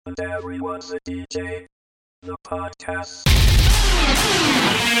And everyone's a DJ. The podcast.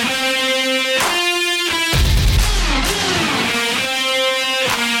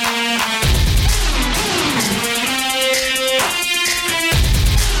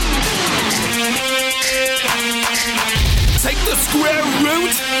 Take the square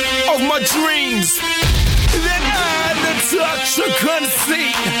root of my dreams, then add the touch of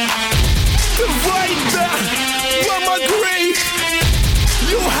conceit. Divide that by my grief.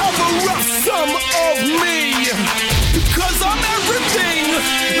 You have a rough sum of me, cause I'm everything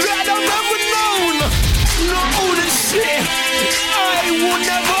that I've ever known. Not all the shit I will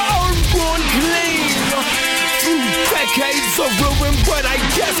never own. Born clean through decades of ruin, but I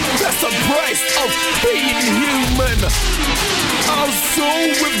guess that's the price of being human. I'll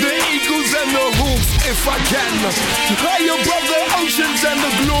soar with the eagles and the hawks if I can, high above the oceans and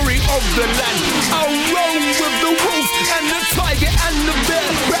the glory of the land. I'll roam with the wolf and the tiger and the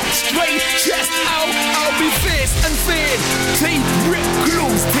bear, back straight, chest out. I'll be fierce and feared, teeth, ripped,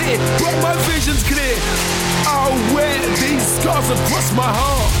 claws, tear, but my vision's clear. I'll wear these scars across my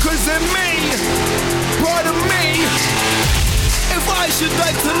heart, cause they're me, part of me. If I should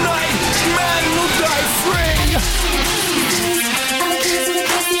die tonight, man will die free.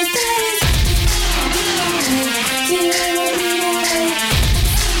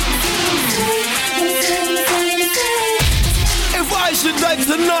 If I should die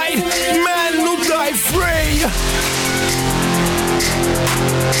tonight, man will die free.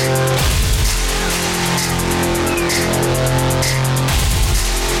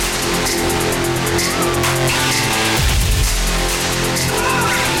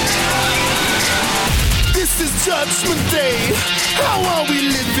 This is Judgment Day. How are we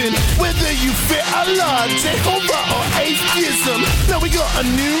living? Whether you fit Allah, Jehovah or atheism. Now we got a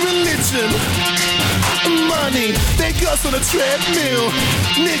new religion. Money, they got us on a treadmill.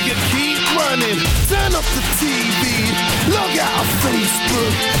 Nigga, keep running. Turn up the TV. Log out of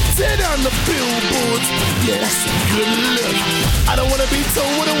Facebook. Tear down the billboards. Yeah, that's a good look. I don't wanna be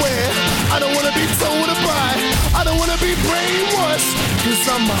told what to wear. I don't wanna be told what to buy. I don't wanna be brainwashed, cause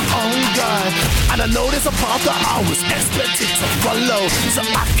I'm my own guy. And I know there's a path that I was expected to follow, so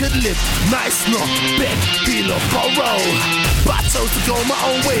I could live nice, not beg, deal or borrow. But I chose to go my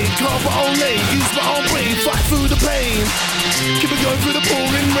own way, carve my own lane, use my own brain, fight through the pain. Keep it going through the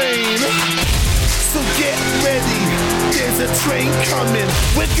pouring rain. So get ready, there's a train coming.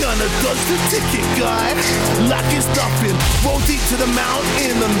 We're gonna dodge the ticket, guy, like it's nothing. Roll deep to the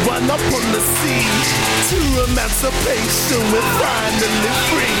mountain and run up on the sea. True emancipation, we're finally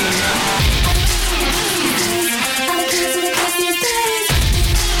free.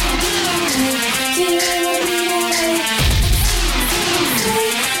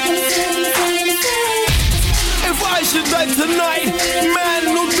 If I should die tonight,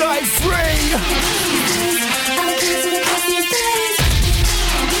 man will die free.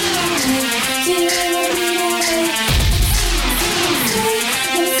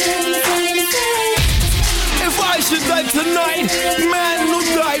 If I should die tonight, man will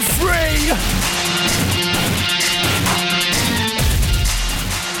die free.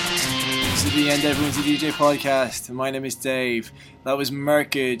 This is the End Everyone's a DJ podcast. My name is Dave. That was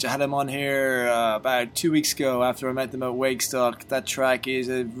Merkage. I had him on here about 2 weeks ago after I met them at Wakestock. That track is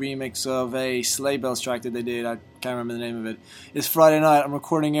a remix of a Sleigh Bells track that they did. I can't remember the name of it. It's Friday night. I'm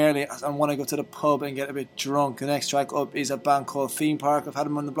recording early. I want to go to the pub and get a bit drunk. The next track up is a band called Theme Park. I've had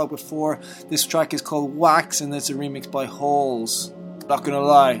them on the blog before. This track is called Wax and it's a remix by Halls. Not gonna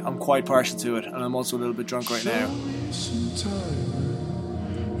lie, I'm quite partial to it and I'm also a little bit drunk right now.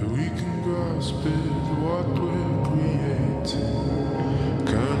 We can grasp it, what we're creating.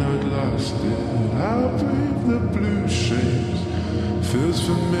 Cannot last it, how breathe the blue shapes. Feels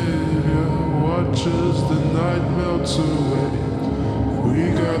familiar, watches the night melts away. We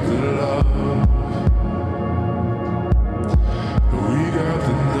got the love, we got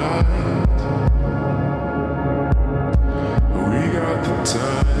the night, we got the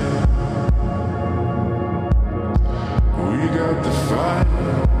time, we got the fight.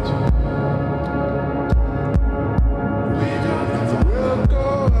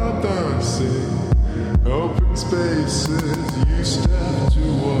 Open spaces, you step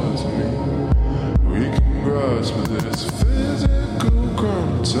towards me. We can grasp this physical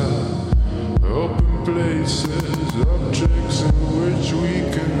contact.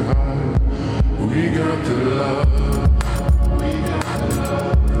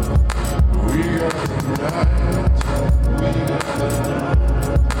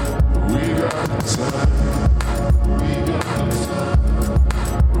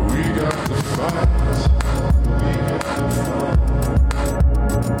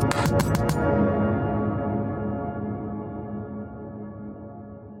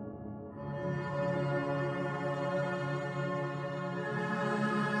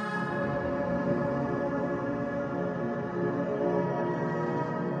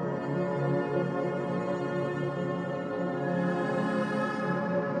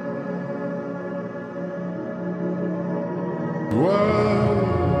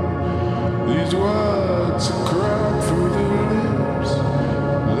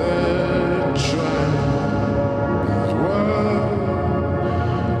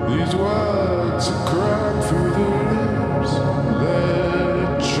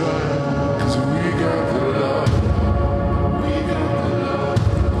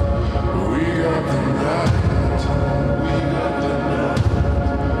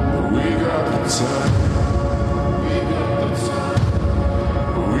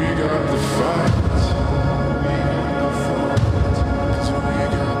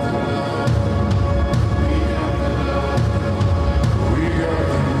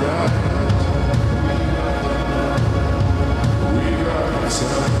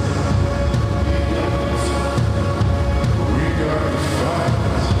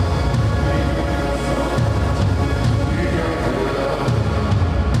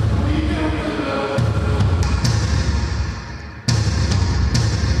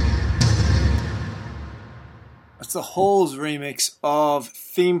 Holes remix of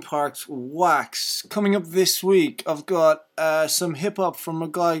Theme Park's Wax. Coming up this week, I've got some hip hop from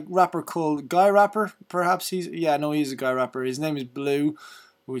a rapper called Guy Rapper. Perhaps he's a Guy Rapper. His name is Blue,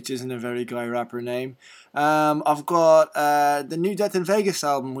 which isn't a very Guy Rapper name. I've got the new Death in Vegas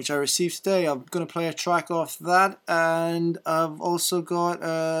album, which I received today. I'm going to play a track off that, and I've also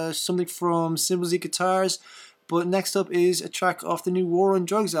got something from Symbols Guitars. But next up is a track off the new War on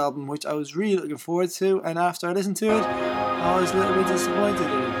Drugs album, which I was really looking forward to, and after I listened to it, I was a little bit disappointed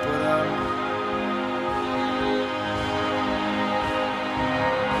in it. But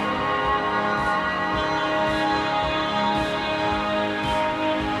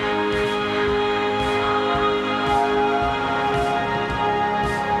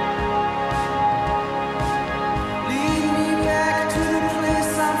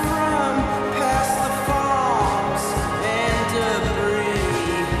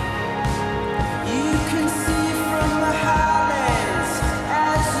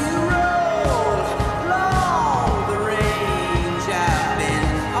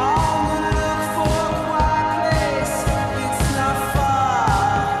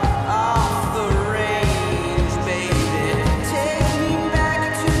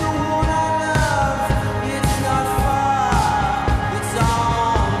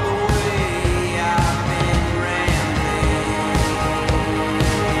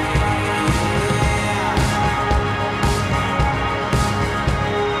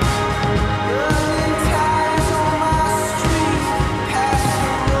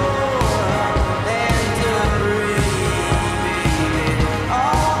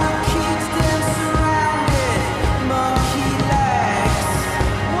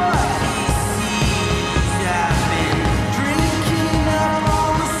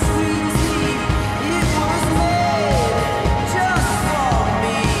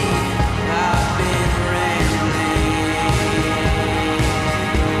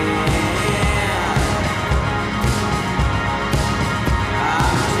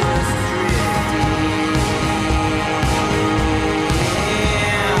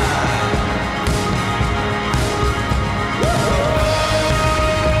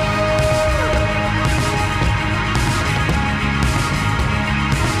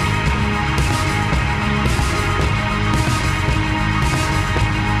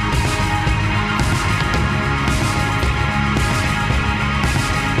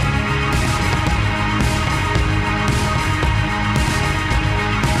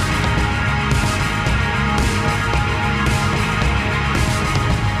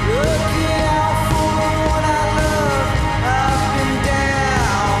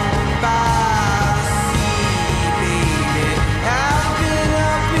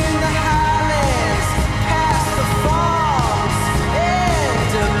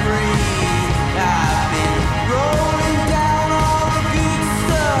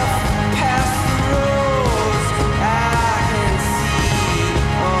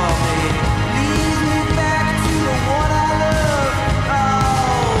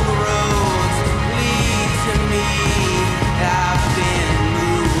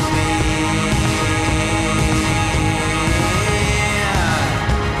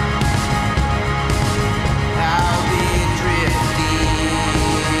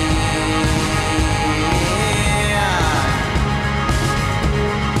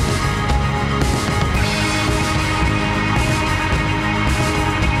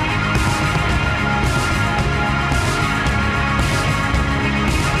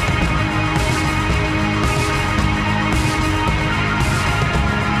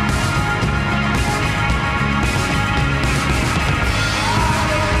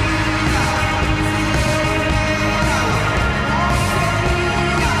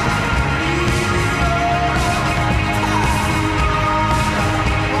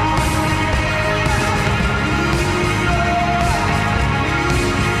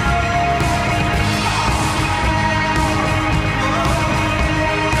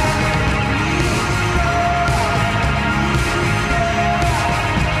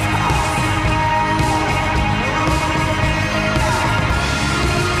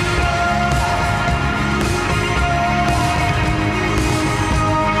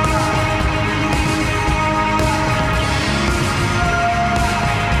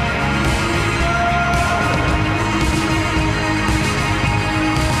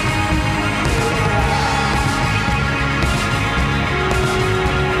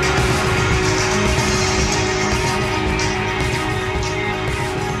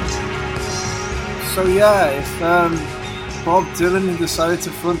So yeah, if Bob Dylan decided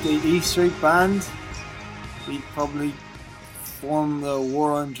to front the E Street Band, he'd probably form the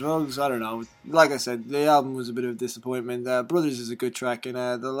war on drugs. I don't know. Like I said, the album was a bit of a disappointment. Brothers is a good track, and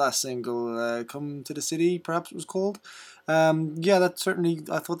the last single, Come to the City, perhaps it was called. Yeah, that certainly,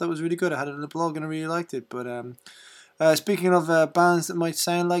 I thought that was really good. I had it in the blog and I really liked it. But speaking of bands that might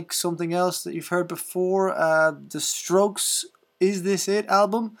sound like something else that you've heard before, The Strokes' Is This It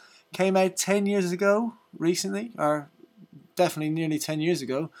album came out 10 years ago, recently, or definitely nearly 10 years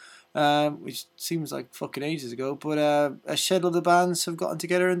ago, which seems like fucking ages ago, but a shed load of bands have gotten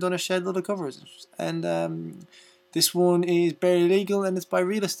together and done a shed load of covers, and this one is Barely Legal and it's by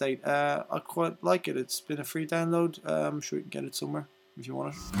Real Estate. I quite like it. It's been a free download. I'm sure you can get it somewhere if you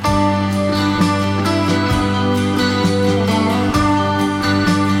want it.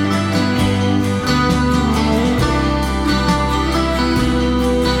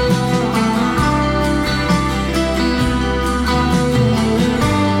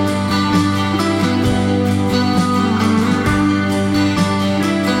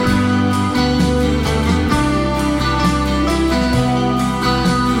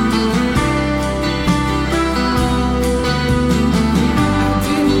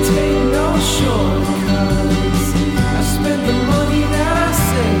 Sure.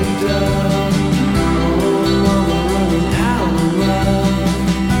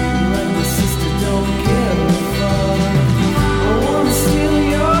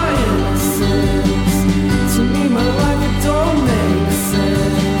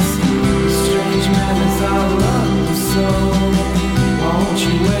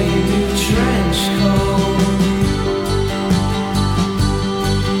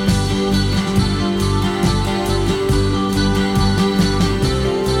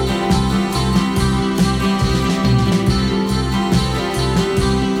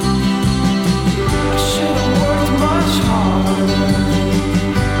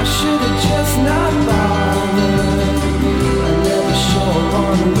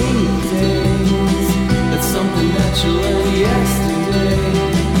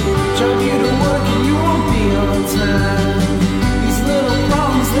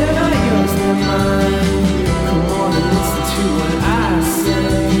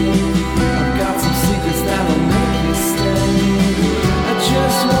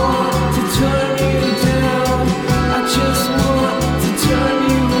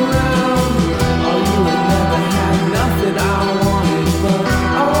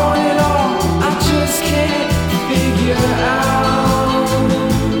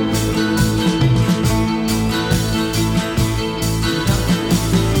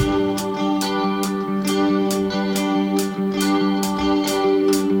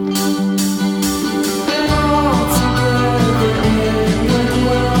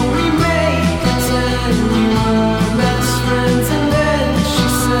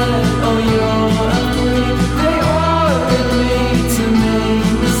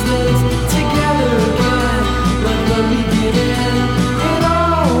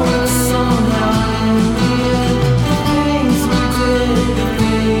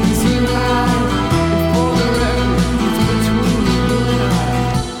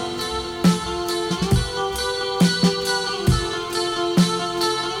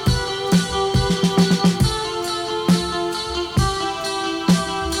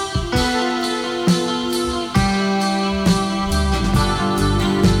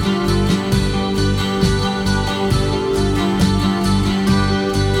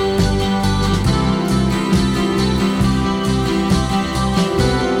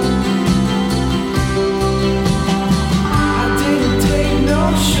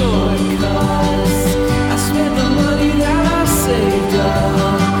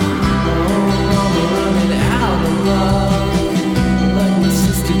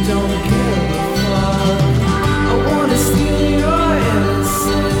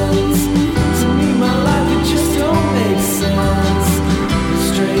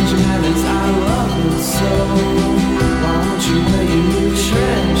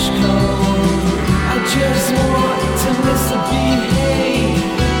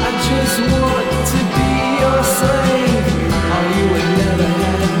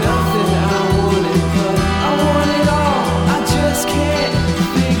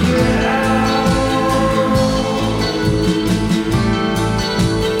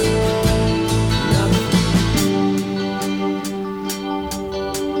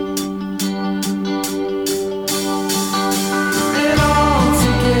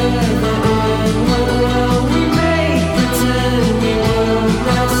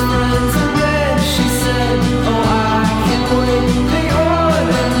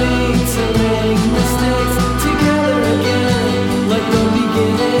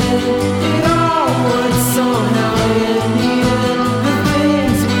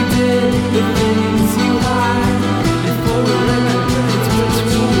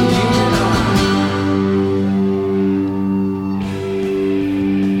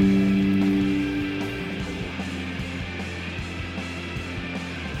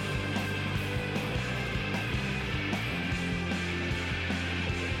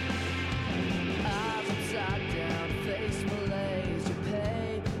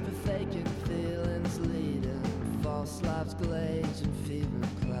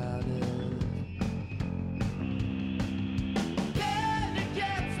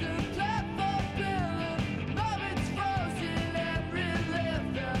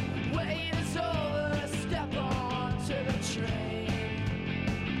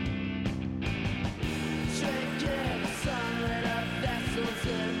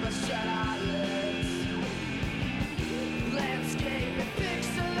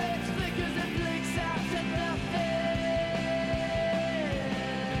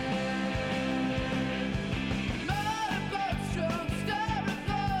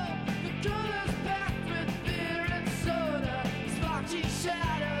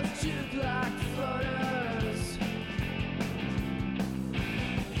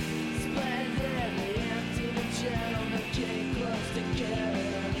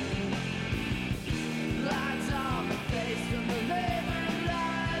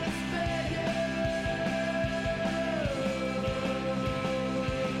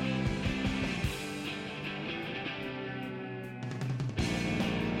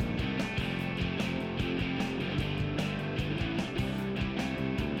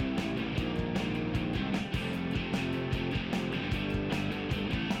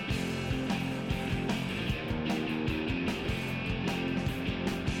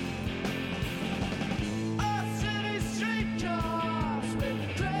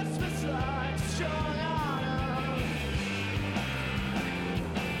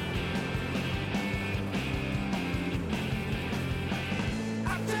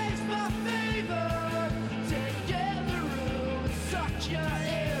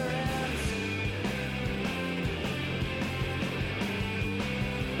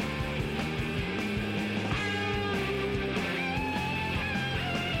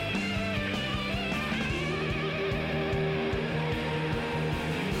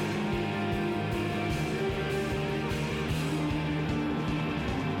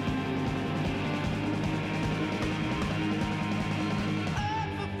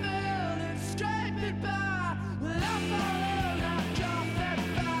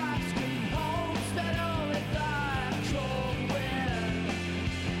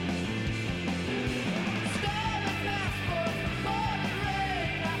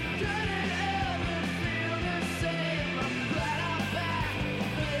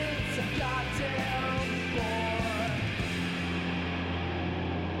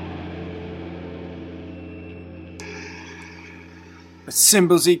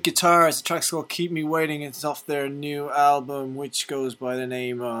 Cymbals Eat Guitars. The track's called Keep Me Waiting. It's off their new album, which goes by the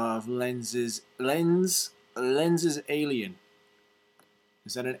name of Lenses Alien.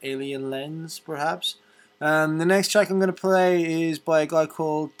 Is that an alien lens, perhaps? The next track I'm going to play is by a guy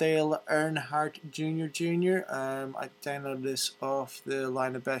called Dale Earnhardt Jr. I downloaded this off the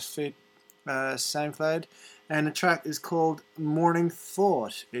Line of Best Fit SoundCloud, and the track is called Morning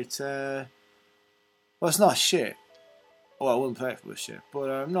Thought. It's it's not shit. Well, I wouldn't play it for this shit,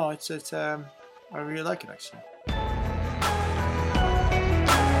 but no, it's I really like it actually.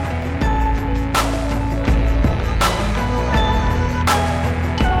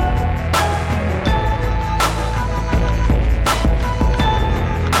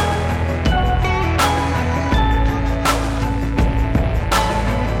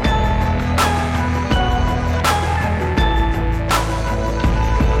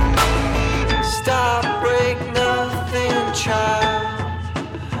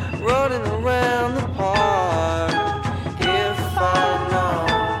 Running around the park. If I know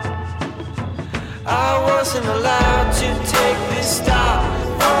I wasn't allowed to take this stop,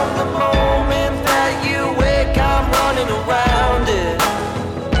 from the moment that you wake, I'm running around it.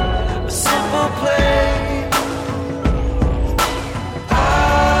 A simple play.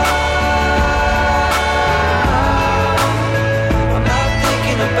 I'm not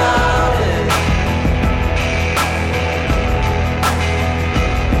thinking about it.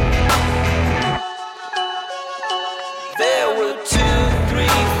 There were 2, 3, 4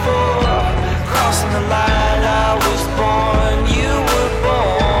 crossing the line. I was born, you were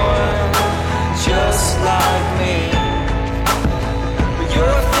born, just like me. But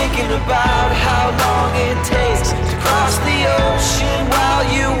you're thinking about how long it takes to cross the ocean. While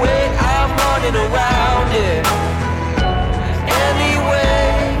you wait, I'm running around it. Anyway,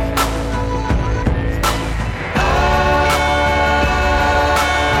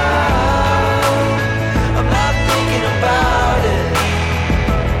 I'm not thinking about it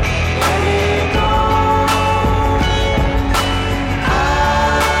anymore.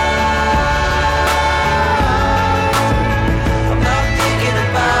 I'm not thinking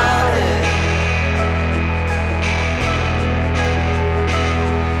about it.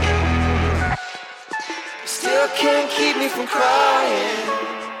 Still can't keep me from crying.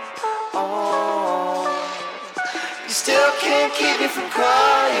 Oh, you still can't keep me from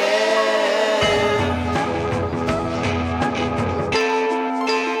crying.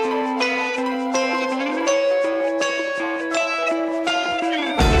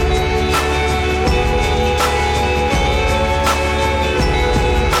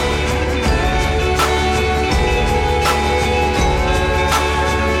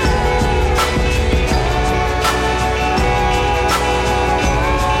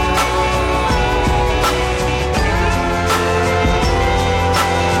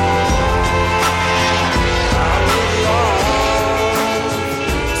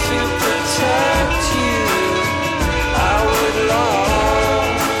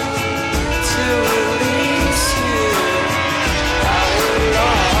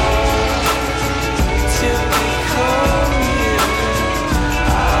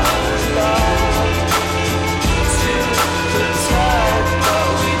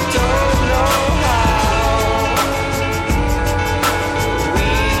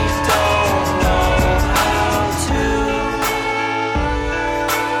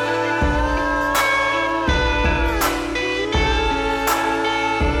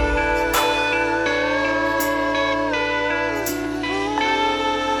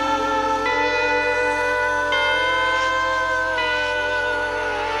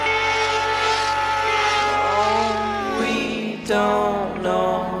 Don't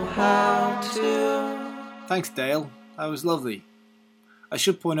know how to. Thanks, Dale. That was lovely. I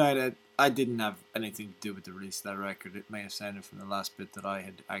should point out that I didn't have anything to do with the release of that record. It may have sounded from the last bit that I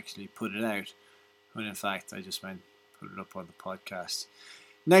had actually put it out, when in fact I just went put it up on the podcast.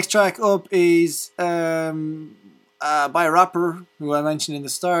 Next track up is by a rapper who I mentioned in the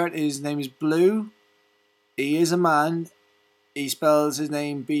start. His name is Blue. He is a man. He spells his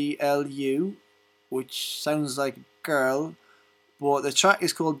name BLU, which sounds like a girl. But the track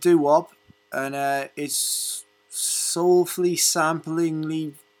is called Doo Wop, and it's soulfully,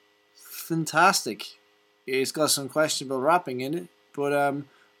 samplingly fantastic. It's got some questionable rapping in it, but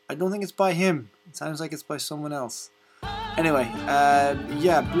I don't think it's by him. It sounds like it's by someone else. Anyway,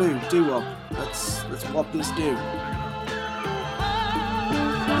 yeah, Blue, doo-wop. Let's wop this do.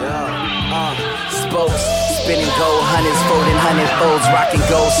 Spokes, spinning gold hundreds, folding 100 folds, rocking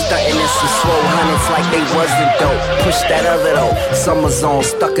gold, stunting in some swole hundreds like they wasn't dope. Push that other though, summer zone,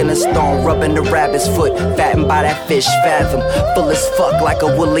 stuck in a stone, rubbing the rabbit's foot, fattened by that fish fathom. Full as fuck like a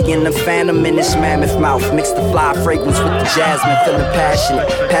woolly in the phantom in this mammoth mouth. Mix the fly fragrance with the jasmine, feeling passionate.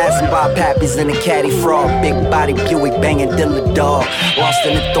 Passing by pappies in a caddy frog, big body Buick banging Dilla Dog. Lost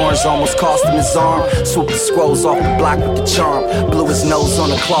in the thorns, almost cost him his arm. Swoop the scrolls off the block with the charm. Blew his nose on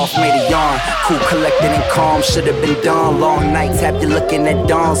the cloth, made a yarn. Cool, collected and calm, should've been done. Long nights, have you looking at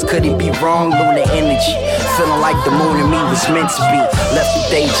dawns. Couldn't be wrong, lunar energy. Feeling like the moon and me was meant to be. Left the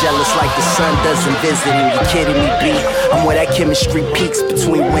day jealous like the sun doesn't visit him. You kidding me, B? I'm where that chemistry peaks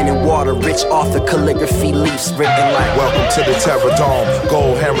between wind and water. Rich author, calligraphy leaves written like welcome to the Terror Dome.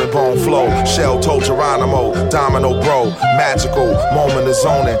 Gold herringbone flow. Shell toe Geronimo. Domino bro. Magical moment of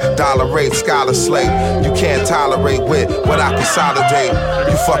zoning. Dollar rate, scholar slate. You can't tolerate with what I consolidate.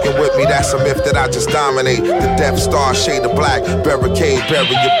 You fucking with me, that's a myth that I just dominate. The Death Star, shade of black. Barricade, bury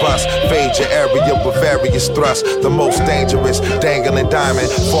your bus. Fade your area with various thrusts. The most dangerous, dangling diamond.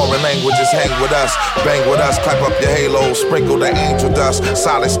 Foreign languages hang with us. Bang with us, clap up your halo. Sprinkle the angel dust.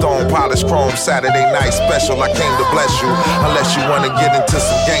 Solid stone, polished chrome. Saturday night special, I came to bless you. Unless you wanna get into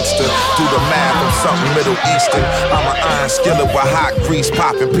some gangster. Do the math on something Middle Eastern. I'm an iron skillet with hot grease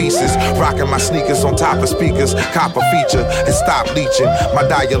popping pieces. Rocking my sneakers on top of speakers. Copper feature and stop leeching. My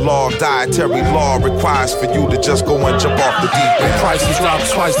dialogue, dietary law requires for you to just go and jump off the deep end. Prices drop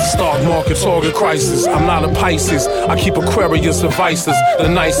twice, the stock market target crisis. I'm not a Pisces, I keep Aquarius and vices. The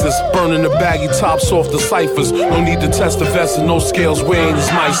nicest, burning the baggy tops off the ciphers. No need to test the vest and no scales weighing these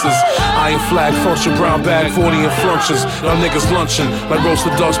mices. Iron flag, function, brown bag, 40 and flunches. Y'all niggas lunching like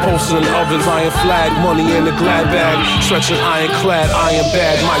roasted ducks posted in ovens. Iron flag, money in the glad bag. Stretching ironclad, iron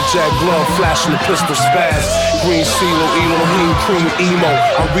bag. Mike Jack glove, flashing the pistol spaz. Green CeeLo, Elohim, cream emo.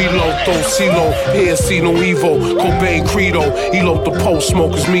 I reload, throw CeeLo, here see no evil. Cobain Credo, elope the post,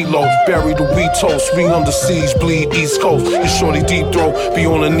 smokers meatloaf. Bury the wheat toast, we under siege, bleed East Coast. You shorty deep throat, be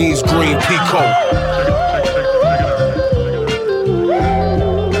on the knees, green Pico.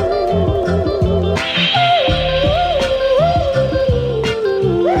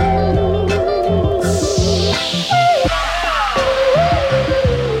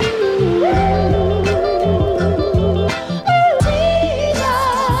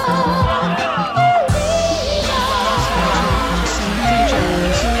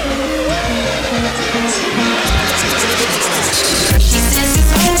 She says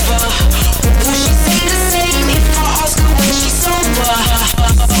it's over. What she say to say?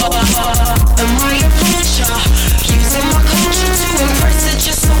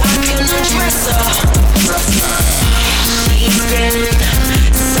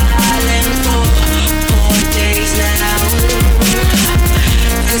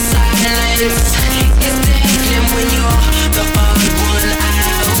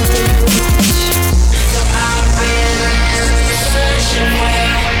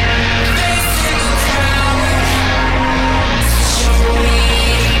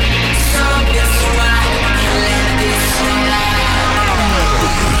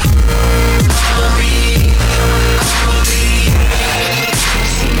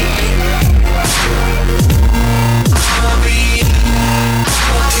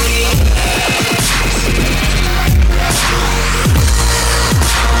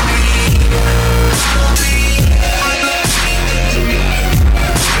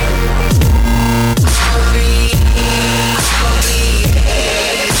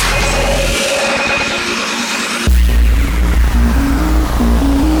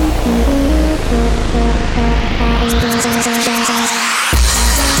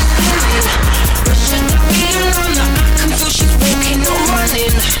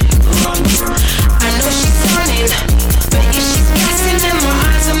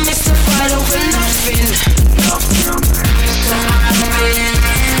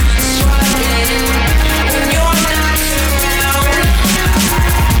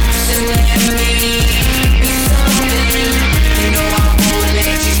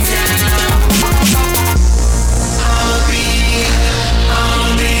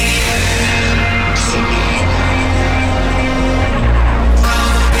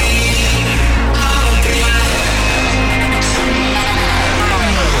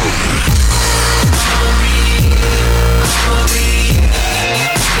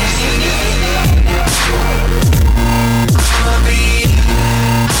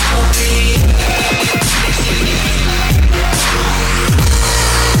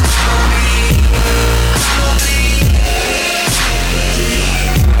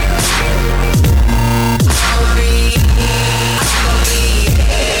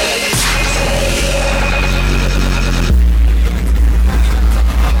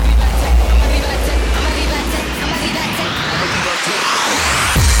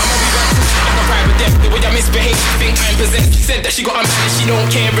 she got a man and she don't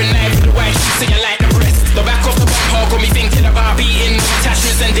care. And now for the wife, she say I like the breast. The back of the bumper got me thinking about beating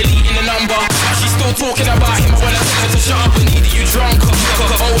attachments and deleting the number. She's still talking about him when I tell her to shut up and neither you drunk.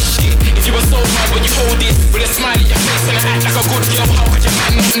 Oh shit, if you were so hard when you hold it with a smile at your face and I act like a good girl, how could your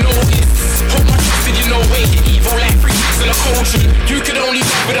man not notice? Hold my trust in you, no way, you're evil like 3 weeks in a cauldron. You could only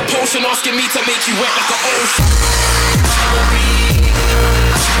run with a potion, asking me to make you wet like an ocean.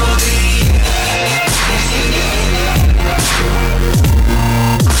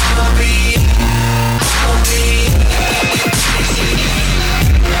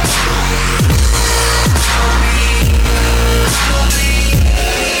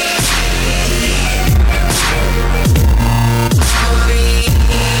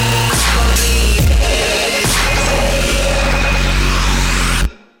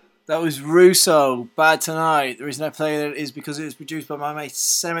 That was Russo, Bad Tonight. The reason I played it is because it was produced by my mate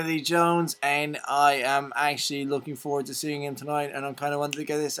Sammy Lee Jones, and I am actually looking forward to seeing him tonight, and I'm kind of wanting to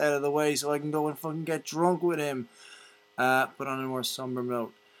get this out of the way so I can go and fucking get drunk with him. But on a more somber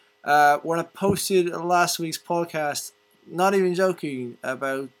note. When I posted last week's podcast, not even joking,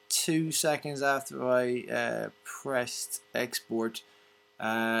 about 2 seconds after I pressed export,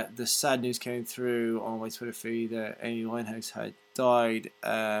 the sad news came through on my Twitter feed that Amy Winehouse had died.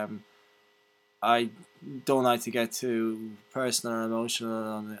 I don't like to get too personal or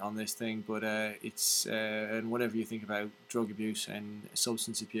emotional on this thing, but it's and whatever you think about drug abuse and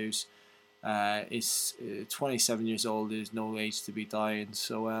substance abuse, it's 27 years old is no age to be dying.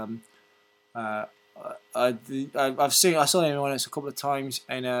 So I saw Amy Winehouse a couple of times,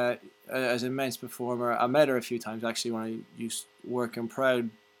 and as an immense performer, I met her a few times actually when I used to work in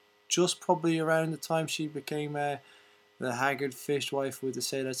Proud, just probably around the time she became the haggard fished wife with the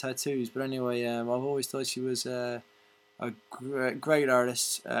sailor tattoos. But anyway, I've always thought she was a great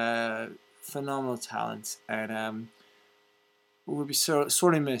artist, phenomenal talent, and would be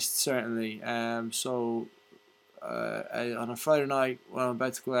sorely missed, certainly. So on a Friday night when I'm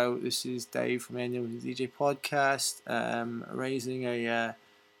about to go out, this is Dave from Enya with the DJ Podcast, raising a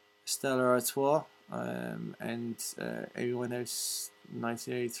Stella Artois, and Amy Winehouse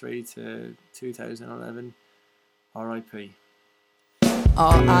 1983 to 2011. R.I.P.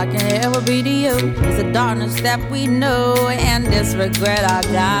 All I can ever be to you is the darkness that we know, and this regret I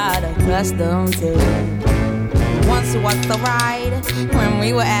got accustomed to. Once was the ride when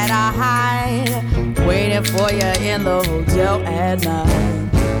we were at our height, waiting for you in the hotel at night.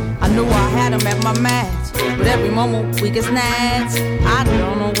 I knew I had him at my match, but every moment we get snatched. I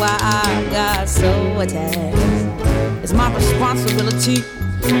don't know why I got so attached. It's my responsibility,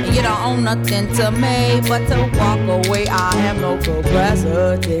 and you don't own nothing to me but to walk away. I have no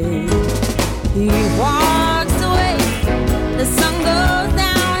capacity. He walks away, the sun goes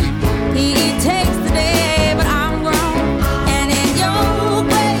down. He takes the day, but I'm grown. And in your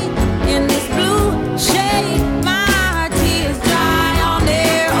way, in this blue shade, my tears dry on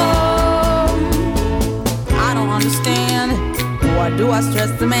their own. I don't understand, why do I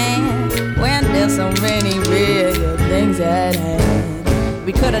stress the man when there's so many real things at hand?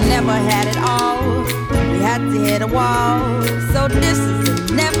 We could have never had it all. We had to hit a wall. So this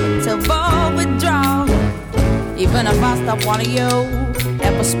is inevitable withdrawal. Even if I stop wanting you,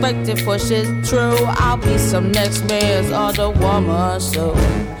 that perspective pushes true. I'll be some next man's other woman. So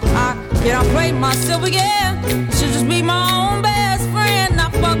I cannot play myself again. I should just be my own best friend. I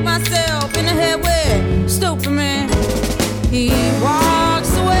fuck myself in the head with stupid man. He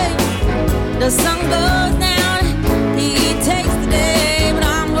walks away, the sun goes down. He takes the day.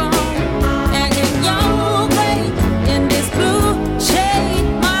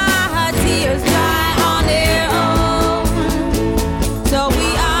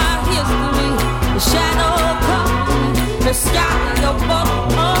 The sky of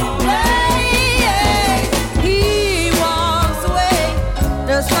he walks away,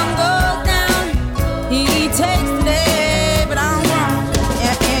 the sun goes down, he takes the day, but I'm wrong.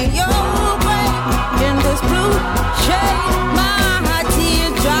 And your way, in this blue shade, my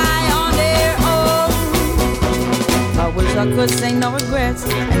tears dry on their own. I wish I could say no regrets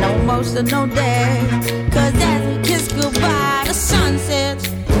and no emotional day, 'cause as we kiss goodbye, the sun sets.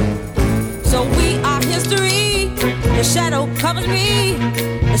 So we are history. The shadow covers me.